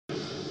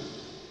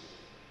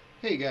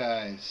Hey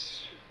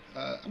guys,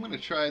 I'm going to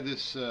try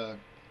this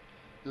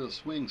little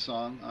swing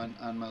song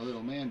on my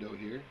little Mando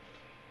here.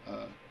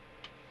 Uh,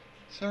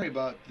 Sorry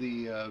about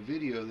the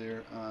video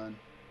there on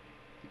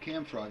the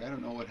cam frog. I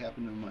don't know what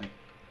happened to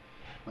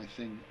my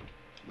thing,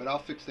 but I'll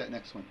fix that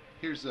next one.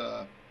 Here's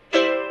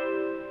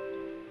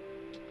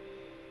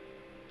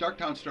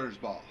Darktown Starter's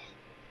Ball.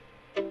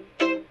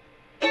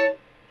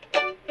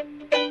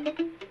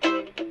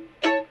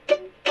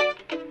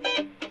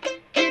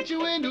 Get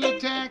you into a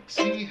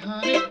taxi,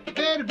 honey. You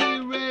better be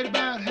ready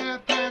about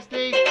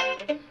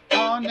 8:30.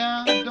 Oh,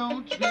 now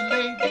don't you be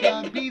late. You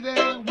gotta be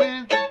there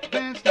when the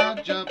band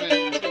starts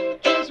jumping.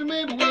 Just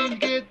remember when you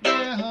get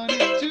there,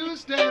 honey. 2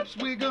 steps,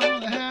 we're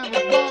gonna have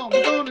a ball.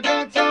 We're gonna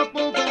dance off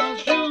both our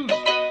shoes.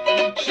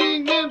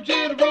 Sing them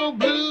general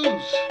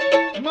blues.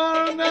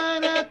 Tomorrow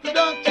night at the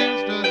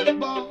Darktown Starter's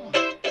Ball.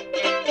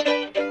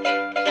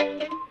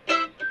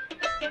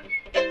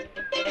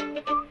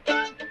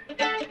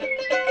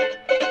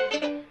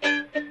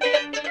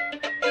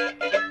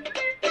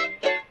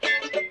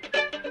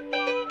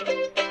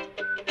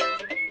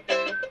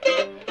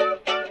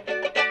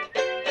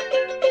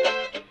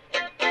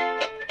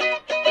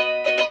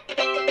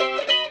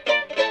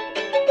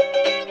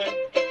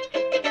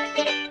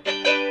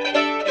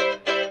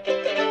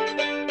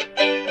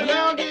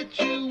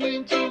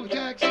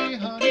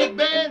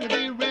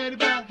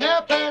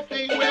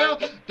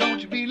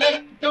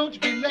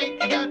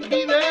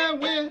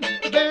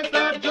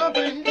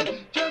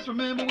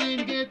 Remember when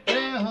you get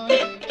there, honey,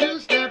 2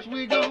 steps,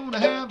 we're gonna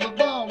have a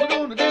ball. We're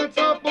gonna dance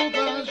off both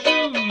our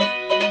shoes.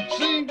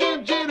 Sing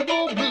them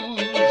jitterbug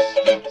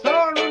blues.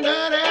 Start a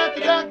night at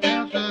the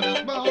Darktown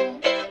Starter's Ball.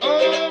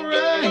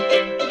 Alright,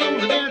 we're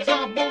gonna dance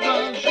off both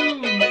our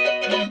shoes.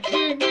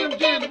 Sing them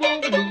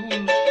jitterbug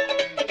blues.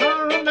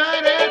 Start a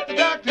night at the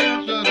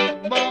Darktown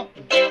Starter's Ball.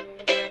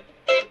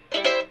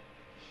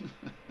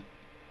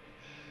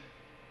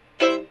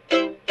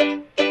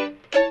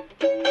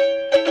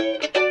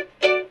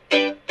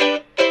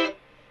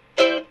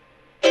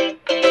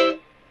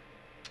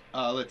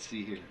 Let's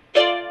see here.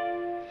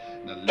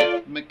 Now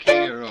lift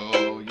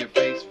McCarroll, your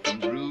face from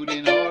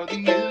brooding or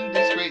the ill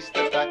disgrace.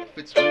 The Black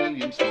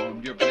Fitzwilliam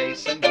stormed your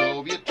place and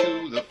drove you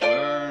to the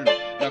fern.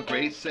 Now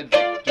Grace said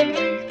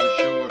victory was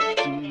sure.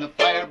 Soon the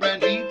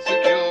firebrand he'd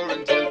secure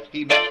until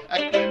he met a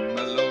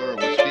Glenmalure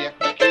which Fiach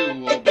McHugh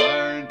will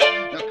burn.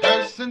 Now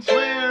curse and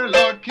swear,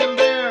 Lord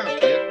Kildare,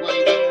 Fiach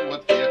will do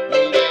what Fiach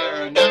will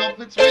dare. Now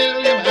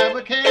Fitzwilliam, have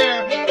a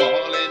care,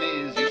 fallen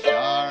is your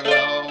star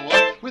low.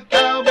 With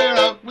thou bear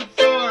out with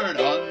sword,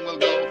 on will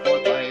go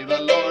forth by the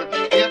Lord.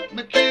 Fiach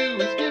McHugh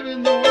is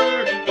given the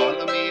word,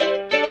 follow me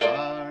up to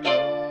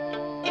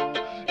Carlow.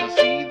 You'll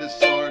see the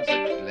swords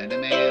at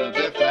Glenamail,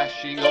 they're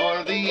flashing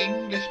o'er the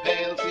English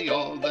pale. See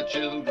all the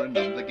children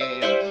of the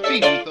gale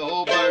beneath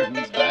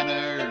O'Byrne's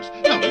banners.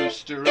 Now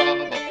rooster of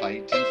a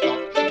fighting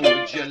stock,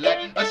 would you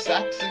let a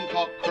Saxon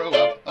cock crow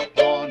up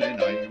upon an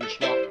Irish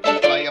rock? Oh,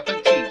 fly up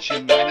and teach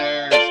him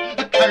manners.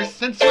 A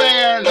curse and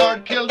swear,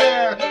 Lord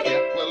Kildare,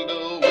 Fiach will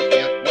do what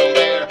Fiach will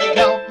dare.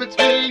 Now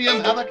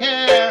Fitzwilliam, have a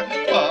care,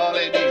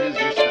 fallen is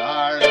your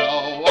star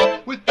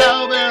low. With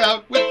thou bear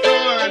out with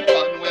sword,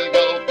 on will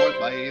go forth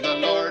by the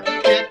Lord.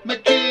 Fiach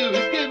McHugh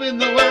is given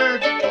the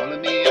word, follow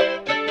me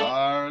up to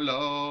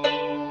Carlow.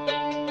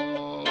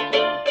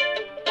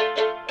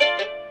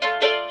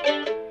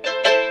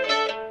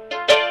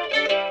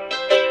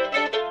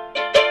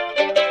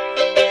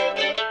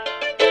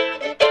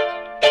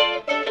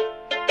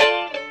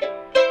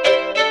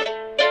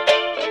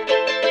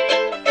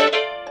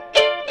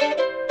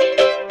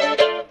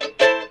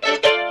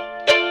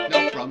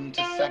 From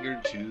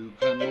Tissaggart to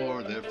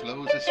Clonmore there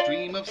flows a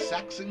stream of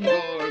Saxon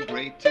gore.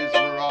 Great is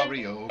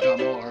Rorio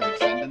Gomor,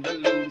 sending the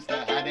loons to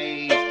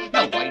Hades.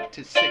 Now White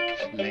is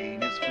sick,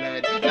 Lane is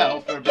fled. Now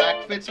for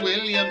Black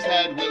Fitzwilliam's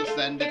head we'll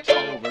send it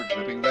over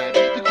dripping red.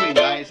 The Queen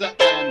Liza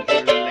and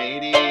her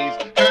ladies,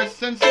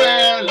 curse and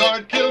swear,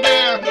 Lord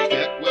Kildare,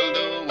 Fiach will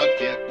do what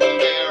Fiach will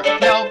dare.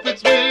 Now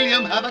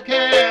Fitzwilliam, have a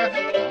care,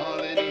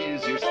 fallen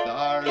is your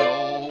star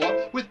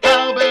low. With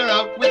thou bear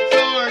out with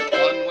sword,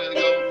 on will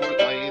go forth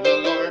by the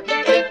Lord.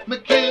 Fiach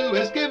McHugh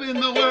has given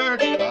the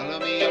word, follow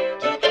me up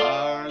to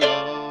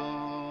Carlow.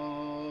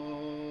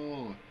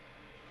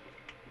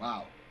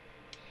 Wow.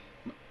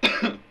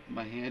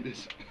 My hand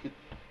is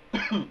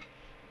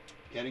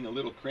getting a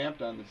little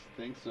cramped on this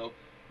thing, so I'm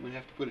going to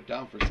have to put it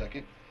down for a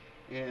second.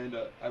 And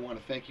I want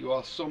to thank you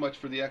all so much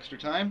for the extra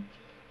time.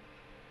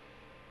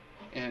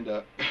 And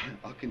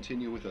I'll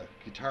continue with a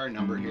guitar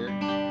number here.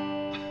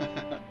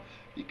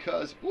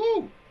 Because,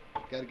 woo,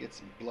 got to get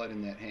some blood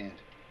in that hand.